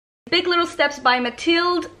Big Little Steps by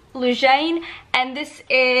Mathilde Lujain, and this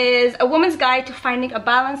is a woman's guide to finding a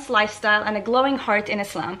balanced lifestyle and a glowing heart in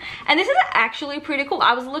Islam. And this is actually pretty cool.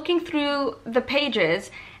 I was looking through the pages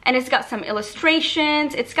and it's got some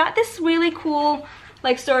illustrations. It's got this really cool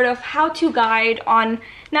like sort of how-to guide on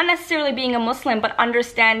not necessarily being a Muslim but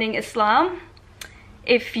understanding Islam.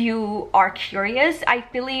 If you are curious, I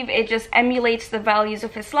believe it just emulates the values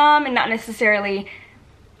of Islam and not necessarily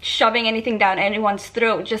shoving anything down anyone's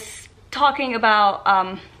throat. Just talking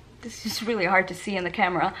about this is really hard to see in the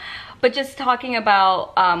camera, but just talking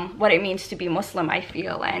about what it means to be Muslim, I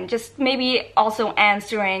feel, and just maybe also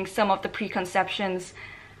answering some of the preconceptions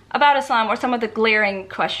about Islam or some of the glaring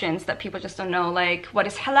questions that people just don't know, like what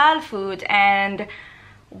is halal food and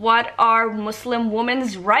what are Muslim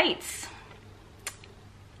women's rights?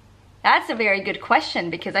 That's a very good question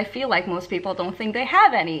because I feel like most people don't think they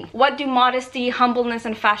have any. What do modesty, humbleness,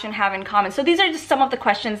 and fashion have in common? So these are just some of the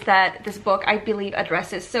questions that this book, I believe,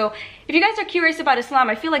 addresses. So if you guys are curious about Islam,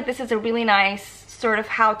 I feel like this is a really nice sort of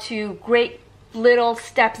how-to, great little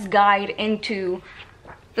steps guide into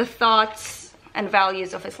the thoughts and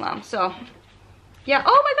values of Islam. So yeah,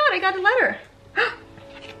 oh my god, I got a letter.